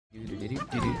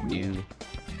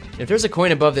If there's a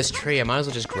coin above this tree, I might as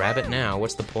well just grab it now.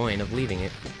 What's the point of leaving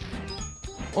it?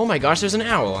 Oh my gosh, there's an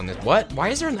owl on this. What? Why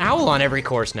is there an owl on every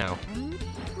course now?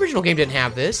 The original game didn't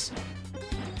have this.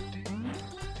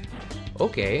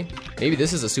 Okay, maybe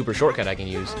this is a super shortcut I can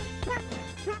use.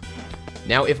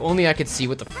 Now, if only I could see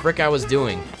what the frick I was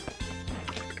doing.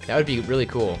 That would be really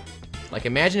cool. Like,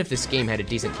 imagine if this game had a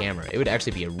decent camera. It would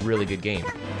actually be a really good game.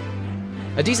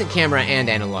 A decent camera and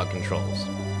analog controls.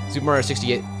 Super Mario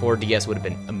 64 DS would have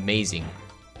been amazing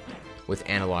with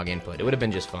analog input. It would have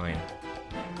been just fine.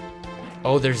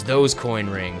 Oh, there's those coin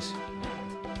rings.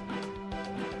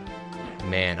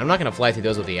 Man, I'm not gonna fly through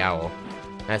those with the owl.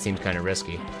 That seems kind of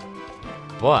risky.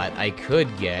 But I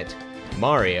could get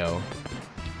Mario.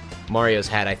 Mario's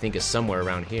hat, I think, is somewhere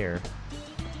around here.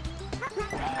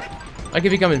 I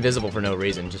could become invisible for no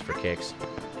reason, just for kicks.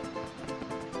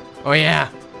 Oh yeah!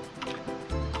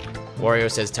 Wario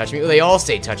says touch me. Well, they all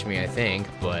say touch me, I think,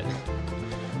 but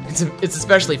it's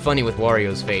especially funny with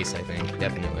Wario's face, I think,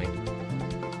 definitely.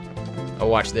 Oh,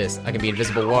 watch this. I can be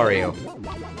invisible Wario.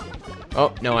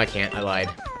 Oh, no, I can't. I lied.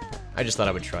 I just thought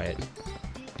I would try it.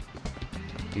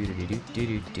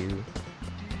 Do-do-do-do-do-do-do.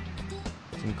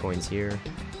 Some coins here.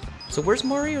 So where's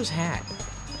Mario's hat?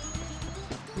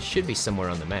 It should be somewhere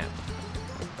on the map.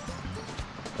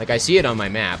 Like, I see it on my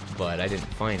map, but I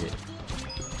didn't find it.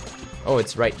 Oh,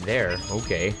 it's right there.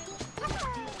 Okay.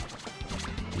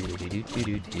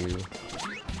 Do-do-do-do-do-do.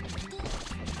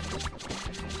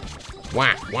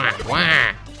 Wah, wah,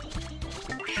 wah!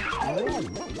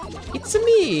 It's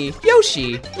me,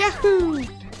 Yoshi! Yahoo!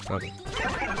 Okay.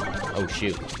 Oh,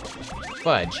 shoot.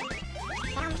 Fudge.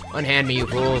 Unhand me, you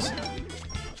fools.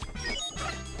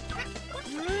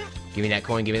 Give me that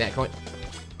coin, give me that coin.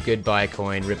 Goodbye,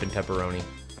 coin, rippin' pepperoni.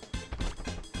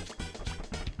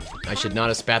 I should not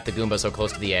have spat the Goomba so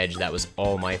close to the edge. That was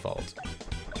all my fault.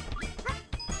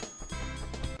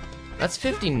 That's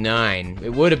 59. It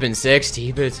would have been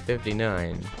 60, but it's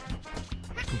 59.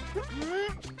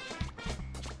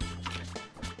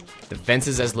 The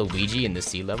fences as Luigi in the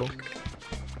sea level?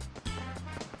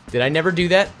 Did I never do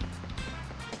that?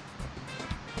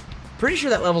 Pretty sure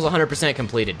that level's 100%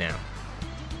 completed now.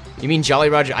 You mean Jolly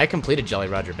Roger? I completed Jolly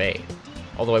Roger Bay.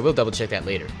 Although I will double check that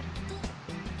later.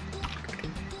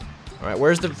 Alright,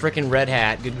 where's the frickin' red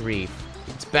hat? Good grief.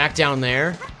 It's back down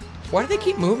there. Why do they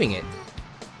keep moving it?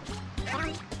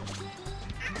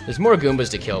 There's more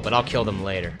Goombas to kill, but I'll kill them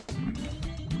later.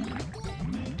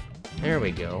 There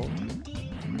we go.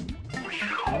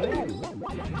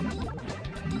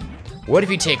 What if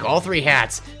you take all three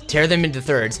hats, tear them into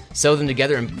thirds, sew them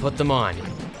together, and put them on?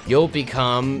 You'll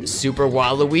become Super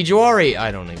Waluigi.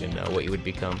 I don't even know what you would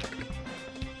become.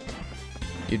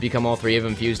 You'd become all three of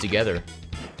them fused together.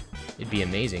 It'd be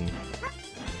amazing.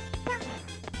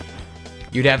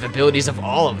 You'd have abilities of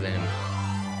all of them.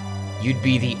 You'd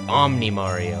be the Omni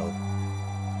Mario.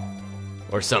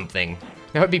 Or something.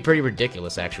 That would be pretty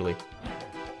ridiculous, actually.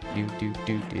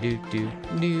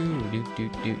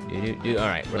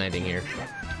 Alright, we're landing here.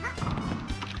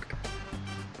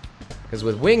 Because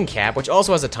with Wing Cap, which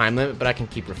also has a time limit, but I can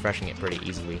keep refreshing it pretty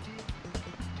easily.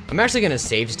 I'm actually gonna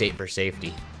save state for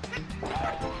safety.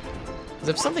 Because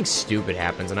if something stupid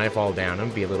happens and I fall down, I'm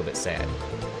gonna be a little bit sad.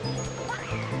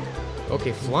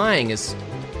 Okay, flying is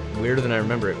weirder than I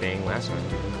remember it being last time.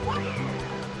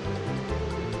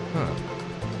 Huh.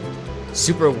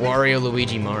 Super Wario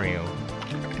Luigi Mario.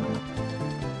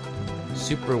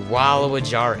 Super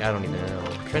Waluigi. I don't even know.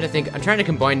 I'm trying to think. I'm trying to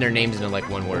combine their names into like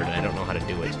one word, and I don't know how to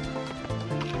do it.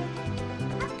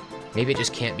 Maybe it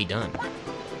just can't be done.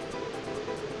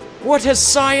 What has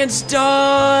science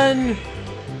done?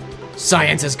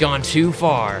 Science has gone too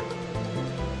far.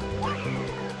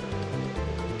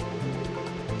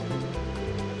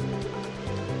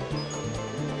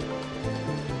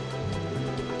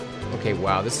 Okay,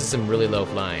 wow, this is some really low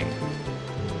flying.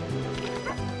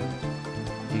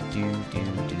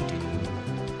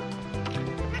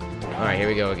 Alright, here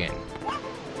we go again.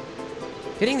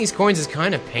 Hitting these coins is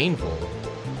kind of painful.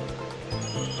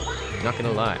 Not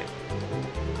gonna lie.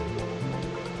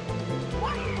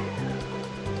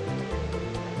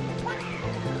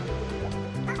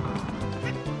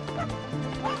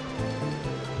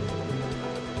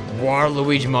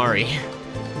 Waluigi Mari.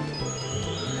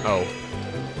 Oh.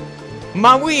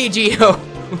 Maluigi!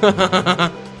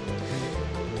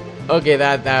 Okay,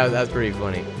 that's pretty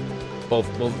funny. Both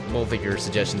of your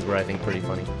suggestions were, I think, pretty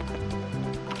funny.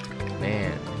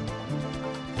 Man.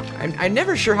 I'm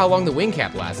never sure how long the wing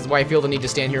cap lasts. That's why I feel the need to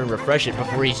stand here and refresh it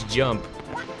before each jump.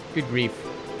 Good grief.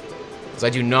 Because I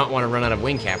do not want to run out of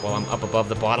wing cap while I'm up above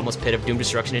the bottomless pit of doom,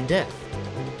 destruction, and death.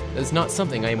 That is not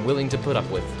something I am willing to put up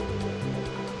with.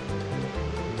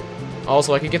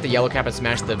 Also, I could get the yellow cap and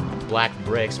smash the black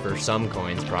bricks for some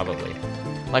coins, probably.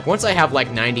 Like, once I have,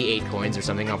 like, 98 coins or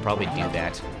something, I'll probably do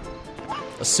that.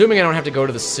 Assuming I don't have to go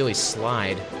to the silly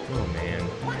slide. Oh, man.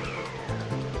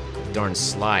 Darn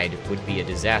slide would be a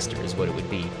disaster, is what it would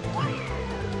be.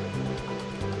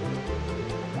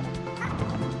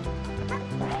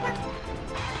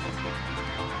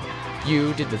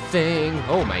 You did the thing.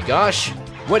 Oh, my gosh.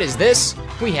 What is this?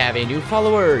 We have a new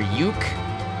follower, Yuke.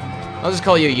 I'll just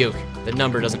call you Yuke. The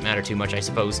number doesn't matter too much, I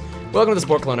suppose. Welcome to the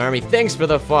Sport Clone Army. Thanks for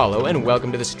the follow, and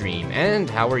welcome to the stream. And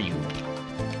how are you?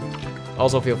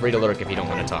 Also, feel free to lurk if you don't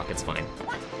want to talk. It's fine.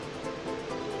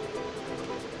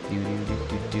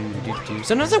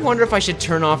 Sometimes I wonder if I should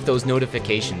turn off those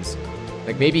notifications.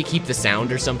 Like, maybe keep the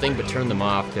sound or something, but turn them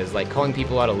off, because, like, calling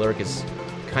people out of lurk is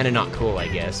kind of not cool, I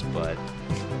guess, but...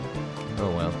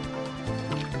 oh, well.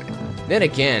 Then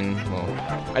again, well,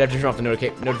 I'd have to turn off the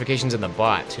notifications in the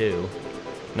bot, too.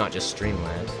 Not just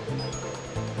Streamlabs.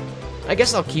 I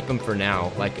guess I'll keep them for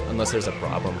now, like, unless there's a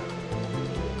problem.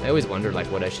 I always wonder, like,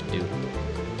 what I should do.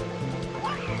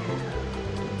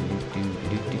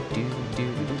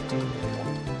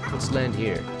 Let's land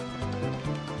here.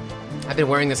 I've been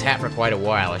wearing this hat for quite a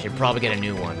while. I should probably get a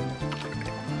new one.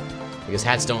 Because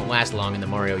hats don't last long in the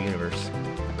Mario universe.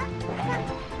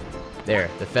 There,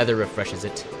 the feather refreshes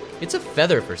it. It's a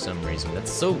feather for some reason.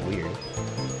 That's so weird.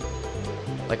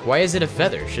 Like, why is it a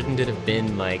feather? Shouldn't it have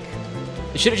been, like...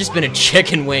 it should have just been a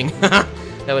chicken wing. That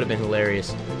would have been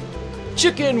hilarious.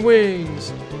 Chicken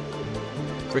wings!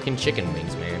 Frickin' chicken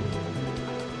wings, man.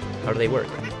 How do they work?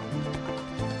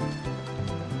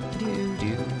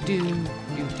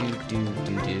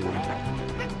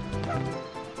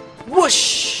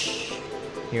 Whoosh!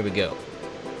 Here we go.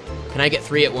 Can I get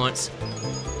 3 at once?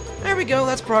 There we go,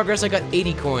 that's progress. I got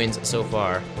 80 coins so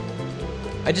far.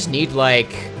 I just need,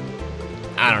 like...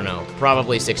 I don't know,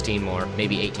 probably 16 more,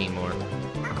 maybe 18 more.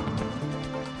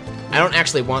 I don't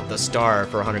actually want the star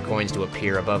for 100 coins to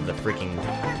appear above the freaking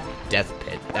death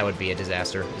pit. That would be a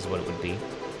disaster, is what it would be.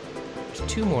 There's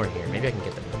 2 more here, maybe I can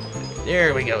get them.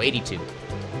 There we go, 82.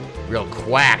 Real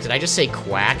quack, did I just say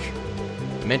quack?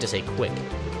 I meant to say quick.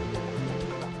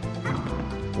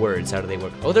 Words, how do they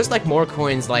work? Oh, there's like more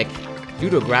coins, like,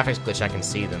 due to a graphics glitch I can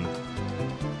see them.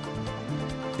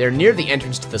 They're near the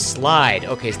entrance to the slide.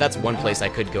 Okay, so that's one place I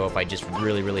could go if I just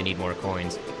really, really need more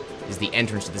coins. Is the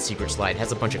entrance to the secret slide. It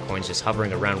has a bunch of coins just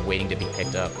hovering around waiting to be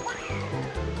picked up.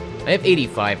 I have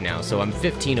 85 now, so I'm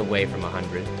 15 away from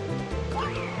 100.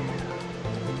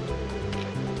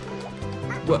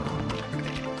 Whoa.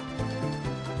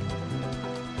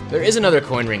 There is another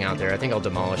coin ring out there. I think I'll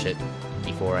demolish it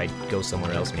before I go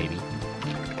somewhere else, maybe.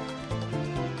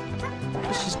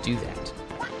 Let's just do that.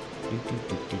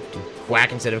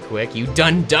 Quack instead of quick. You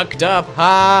done ducked up,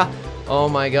 ha! Oh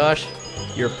my gosh.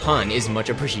 Your pun is much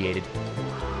appreciated.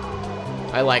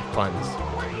 I like puns,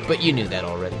 but you knew that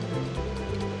already.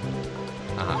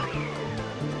 Aha.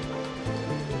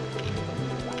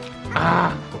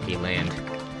 Ah! Okay, land.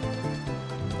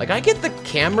 Like, I get the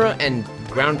camera and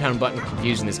ground pound button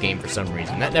confused in this game for some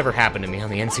reason. That never happened to me on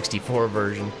the N64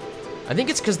 version. I think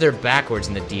it's because they're backwards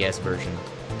in the DS version.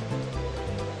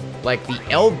 Like, the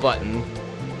L button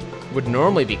would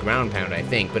normally be ground pound, I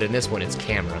think, but in this one it's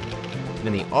camera. And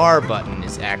then the R button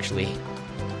is actually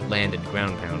landed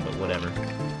ground pound, but whatever.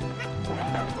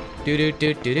 Do do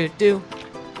do do do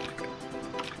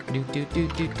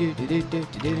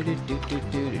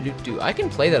do. I can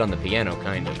play that on the piano,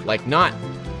 kind of. Like, not...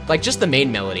 like, just the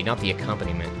main melody, not the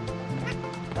accompaniment.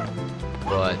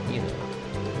 But, you know.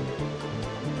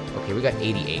 Okay, we got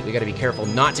 88. We gotta be careful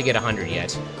not to get 100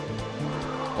 yet.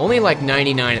 Only like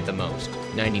 99 at the most.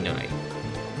 99.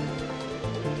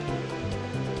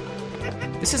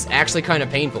 This is actually kind of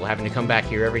painful, having to come back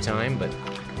here every time, but...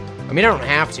 I mean, I don't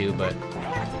have to, but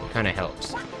it kind of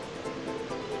helps.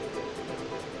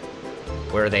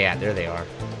 Where are they at? There they are.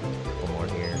 One more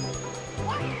here.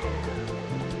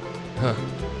 Huh.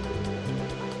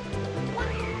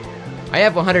 I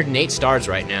have 108 stars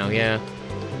right now, yeah.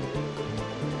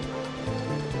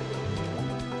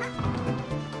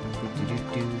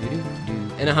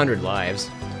 And 100 lives.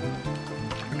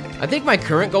 I think my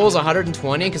current goal is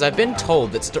 120, because I've been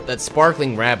told that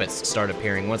sparkling rabbits start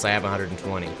appearing once I have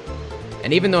 120.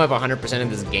 And even though I've 100%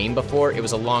 of this game before, it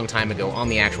was a long time ago on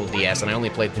the actual DS, and I only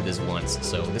played through this once,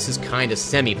 so this is kind of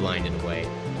semi-blind in a way.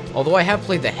 Although I have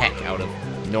played the heck out of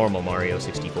normal Mario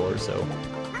 64, so...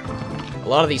 a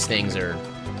lot of these things are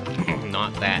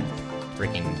not that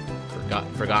freaking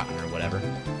forgotten or whatever.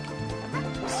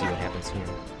 Let's see what happens here.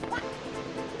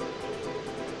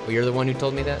 Oh, you're the one who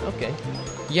told me that? Okay.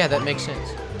 Yeah, that makes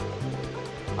sense.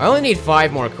 I only need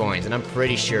 5 more coins, and I'm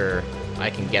pretty sure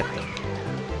I can get them.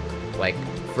 Like,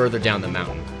 further down the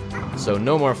mountain. So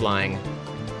no more flying.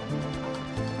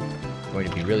 I'm going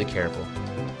to be really careful.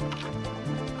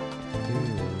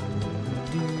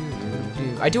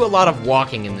 I do a lot of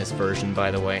walking in this version,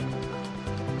 by the way.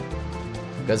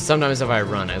 Because sometimes if I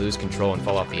run, I lose control and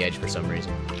fall off the edge for some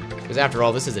reason. Because after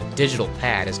all, this is a digital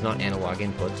pad, it's not analog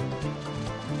input.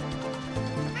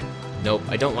 Nope,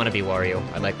 I don't want to be Wario.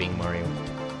 I like being Mario.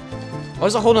 Oh,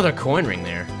 there's a whole other coin ring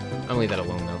there. I'm gonna leave that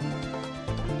alone, though.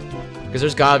 Because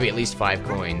there's gotta be at least 5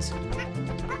 coins.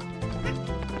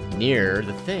 Near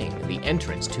the thing, the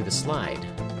entrance to the slide.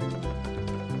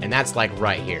 And that's like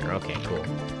right here. Okay, cool.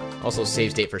 Also, save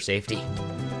state for safety.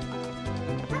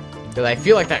 Because I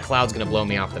feel like that cloud's gonna blow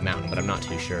me off the mountain, but I'm not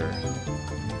too sure.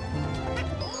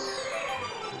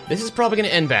 This is probably gonna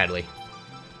end badly.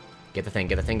 Get the thing,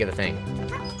 get the thing, get the thing.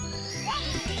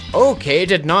 Okay, it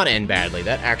did not end badly.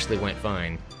 That actually went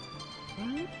fine.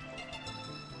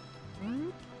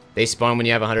 They spawn when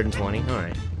you have 120?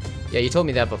 Alright. Yeah, you told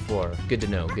me that before. Good to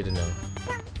know, good to know.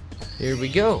 Here we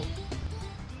go.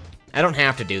 I don't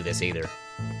have to do this either.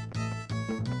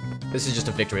 This is just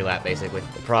a victory lap, basically.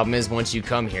 The problem is, once you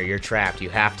come here, you're trapped. You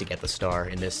have to get the star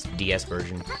in this DS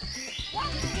version.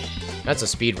 That's a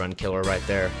speedrun killer right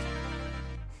there.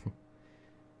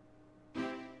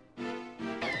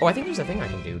 Oh, I think there's a thing I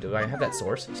can do. Do I have that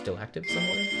source still active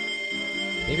somewhere?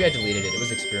 Maybe I deleted it. It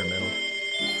was experimental.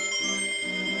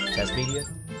 Test media?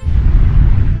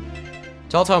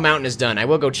 Telltale Mountain is done. I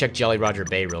will go check Jolly Roger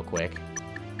Bay real quick.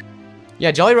 Yeah,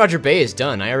 Jolly Roger Bay is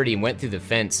done. I already went through the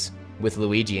fence with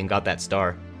Luigi and got that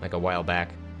star, like a while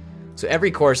back. So every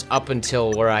course up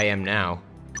until where I am now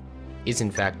is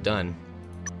in fact done.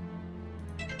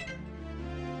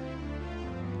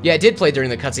 Yeah, it did play during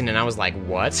the cutscene and I was like,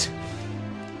 what?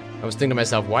 I was thinking to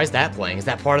myself, why is that playing? Is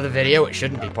that part of the video? It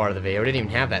shouldn't be part of the video. I didn't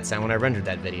even have that sound when I rendered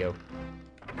that video.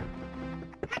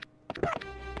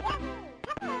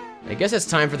 I guess it's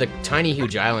time for the tiny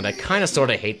huge island. I kinda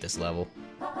sorta hate this level.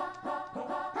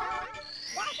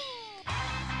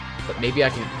 But maybe I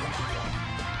can...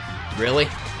 Really?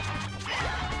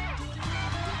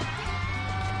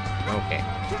 Okay.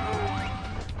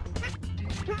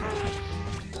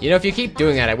 You know, if you keep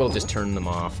doing that, I will just turn them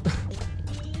off.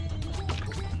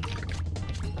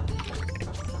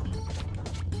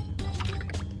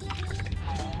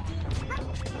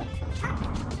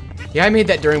 Yeah, I made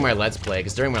that during my Let's Play,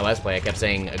 because during my Let's Play I kept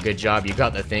saying, a good job, you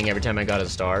got the thing every time I got a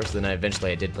star, so then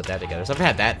eventually I did put that together. So I've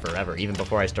had that forever, even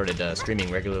before I started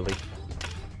streaming regularly.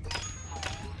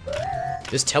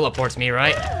 This teleports me,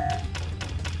 right?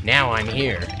 Now I'm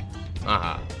here.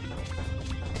 Aha.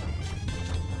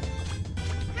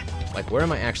 Like, where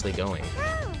am I actually going?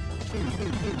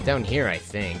 Down here, I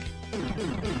think.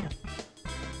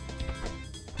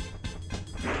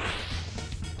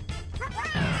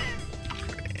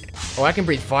 Oh, I can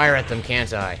breathe fire at them,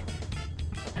 can't I?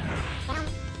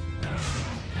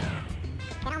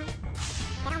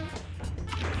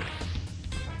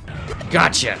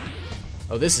 Gotcha!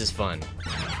 Oh, this is fun.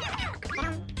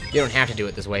 You don't have to do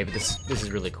it this way, but this is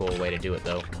a really cool way to do it,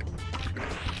 though.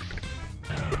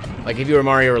 Like, if you were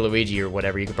Mario or Luigi or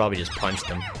whatever, you could probably just punch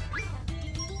them.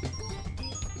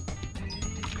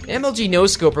 MLG No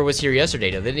Scoper was here yesterday,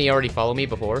 though. Didn't he already follow me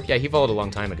before? Yeah, he followed a long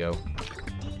time ago.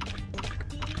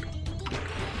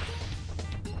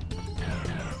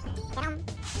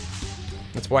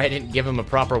 That's why I didn't give him a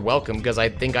proper welcome, because I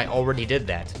think I already did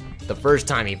that. The first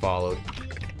time he followed.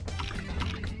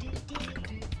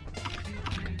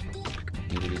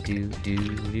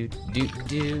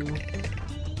 Do-do-do-do-do-do-do.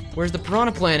 Where's the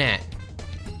piranha plant at?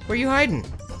 Where are you hiding?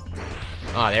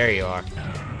 Oh, there you are.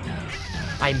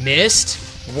 I missed?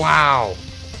 Wow.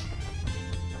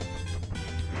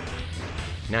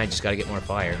 Now I just gotta get more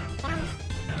fire.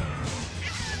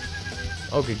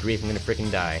 Oh, good grief, I'm gonna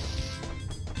freaking die.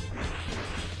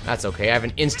 That's okay, I have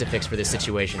an insta-fix for this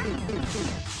situation.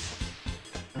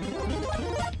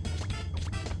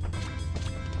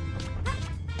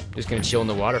 Just gonna chill in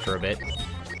the water for a bit.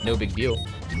 No big deal.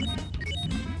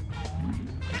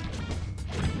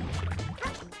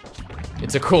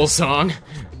 It's a cool song.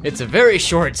 It's a very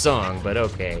short song, but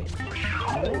okay.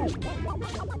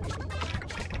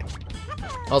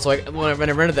 Also, when I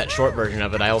rendered that short version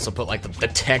of it, I also put like the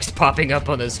text popping up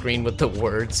on the screen with the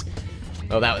words.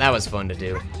 Oh, that was fun to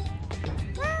do.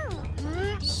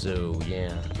 So,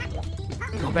 yeah.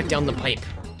 Go back down the pipe.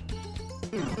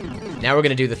 Now we're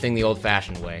gonna do the thing the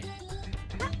old-fashioned way.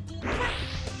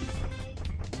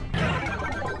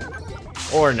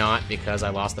 Or not, because I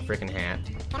lost the frickin' hat.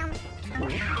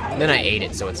 And then I ate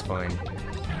it, so it's fine.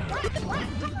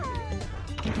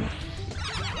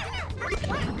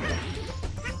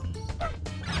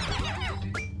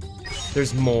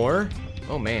 There's more?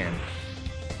 Oh, man.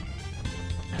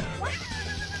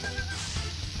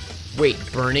 Wait,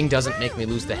 burning doesn't make me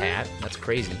lose the hat? That's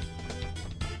crazy.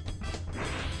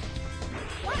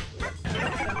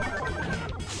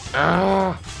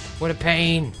 Ah, what a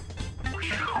pain.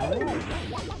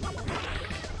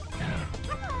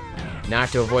 Now I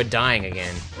have to avoid dying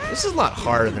again. This is a lot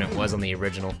harder than it was on the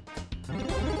original.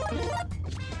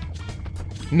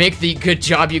 Make the good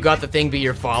job you got the thing be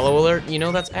your follow alert. You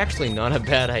know, that's actually not a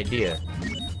bad idea.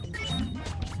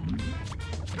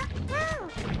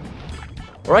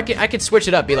 Or I could switch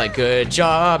it up, be like, good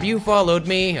job, you followed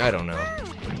me. I don't know.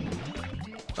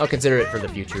 I'll consider it for the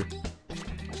future.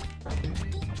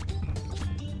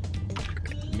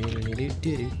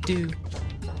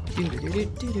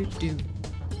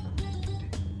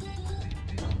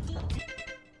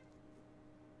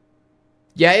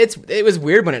 Yeah, it was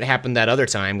weird when it happened that other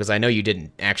time, because I know you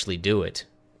didn't actually do it.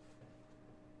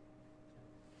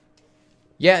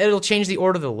 Yeah, it'll change the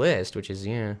order of the list, which is,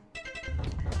 yeah.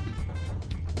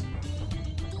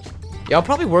 Yeah, I'll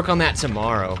probably work on that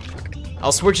tomorrow.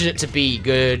 I'll switch it to be,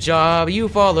 good job, you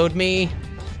followed me.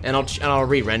 And I'll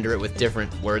re-render it with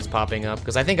different words popping up,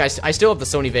 because I think I still have the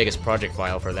Sony Vegas project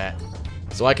file for that.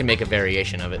 So I can make a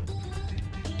variation of it.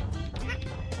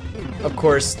 Of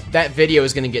course, that video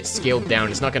is going to get scaled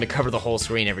down. It's not going to cover the whole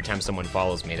screen every time someone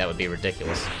follows me. That would be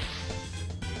ridiculous.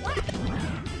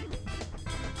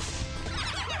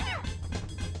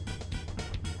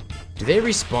 Do they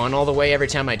respawn all the way every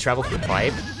time I travel through the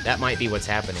pipe? That might be what's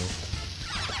happening.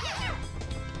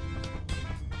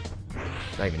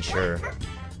 Not even sure.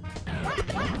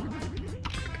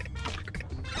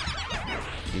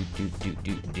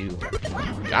 Do.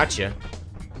 Gotcha.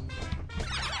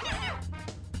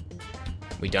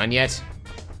 We done yet?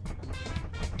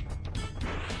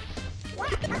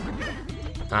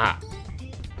 Ah.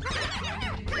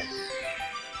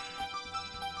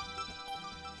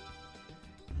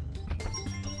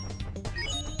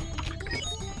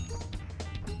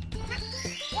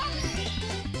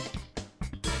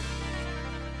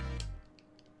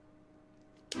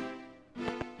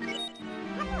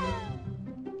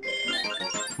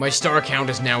 My star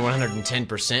count is now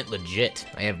 110% legit.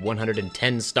 I have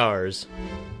 110 stars.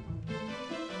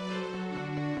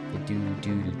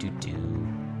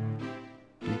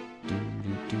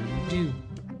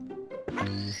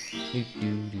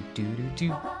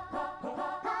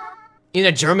 In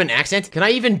a German accent? Can I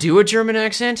even do a German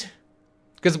accent?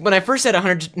 Because when I first said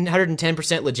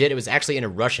 110% legit, it was actually in a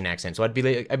Russian accent. So I'd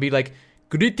be like,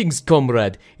 greetings,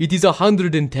 comrade. It is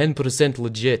 110%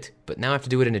 legit. But now I have to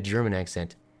do it in a German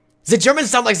accent. The Germans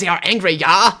sound like they are angry,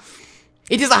 yeah?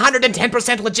 It is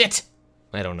 110% legit.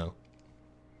 I don't know.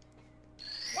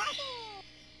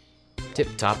 Tip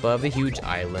top of the huge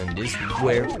island is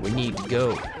where we need to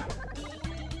go.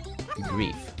 Good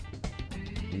grief.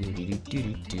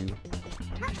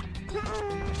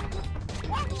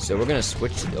 So we're gonna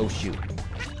switch to, oh shoot.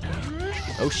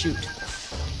 Oh shoot.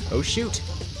 Oh shoot.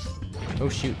 Oh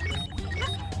shoot.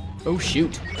 Oh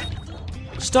shoot.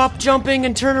 Stop jumping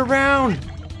and turn around.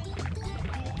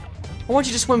 I want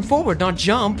you to swim forward, not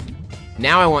jump.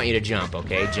 Now I want you to jump,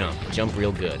 okay? Jump. Jump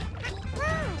real good.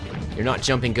 You're not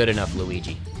jumping good enough,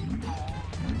 Luigi.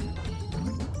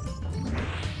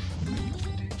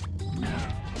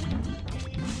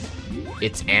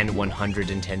 It's an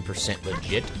 110%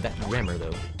 legit. That grammar,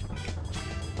 though.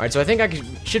 Alright, so I think I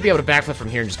should be able to backflip from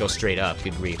here and just go straight up.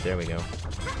 Good grief, there we go.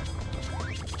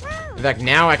 In fact,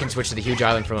 now I can switch to the huge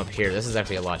island from up here. This is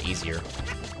actually a lot easier.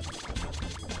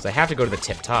 So I have to go to the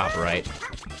tip top, right?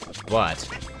 But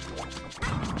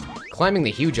climbing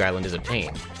the huge island is a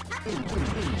pain.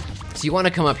 So you want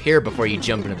to come up here before you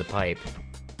jump into the pipe.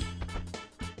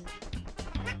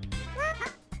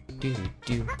 Do.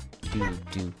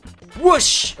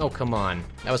 Whoosh! Oh, come on.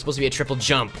 That was supposed to be a triple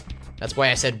jump. That's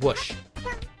why I said whoosh.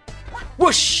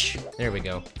 Whoosh! There we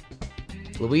go.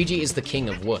 Luigi is the king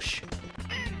of whoosh.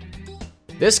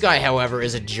 This guy, however,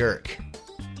 is a jerk.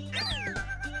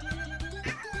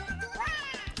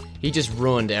 He just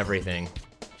ruined everything.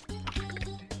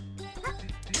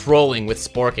 Trolling with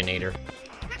Sporkinator.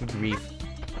 Good grief.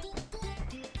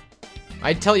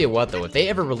 I'd tell you what, though, if they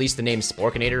ever release the name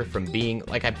Sporkinator from being,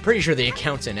 like, I'm pretty sure the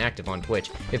account's inactive on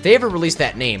Twitch. If they ever release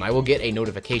that name, I will get a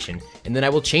notification, and then I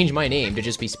will change my name to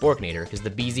just be Sporkinator, because the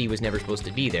BZ was never supposed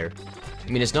to be there. I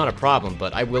mean, it's not a problem,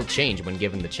 but I will change when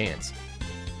given the chance.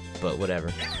 But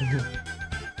whatever.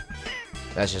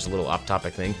 That's just a little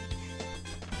off-topic thing.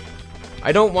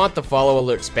 I don't want the follow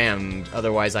alert spammed,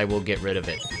 otherwise I will get rid of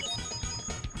it.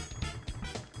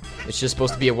 It's just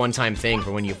supposed to be a one-time thing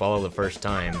for when you follow the first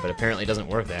time, but apparently it doesn't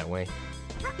work that way.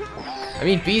 I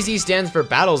mean, BZ stands for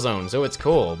Battle Zone, so it's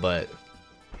cool, but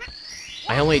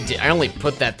I only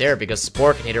put that there because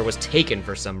Sporkinator was taken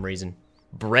for some reason.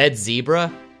 Bread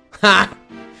zebra? Ha!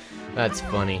 That's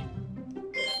funny.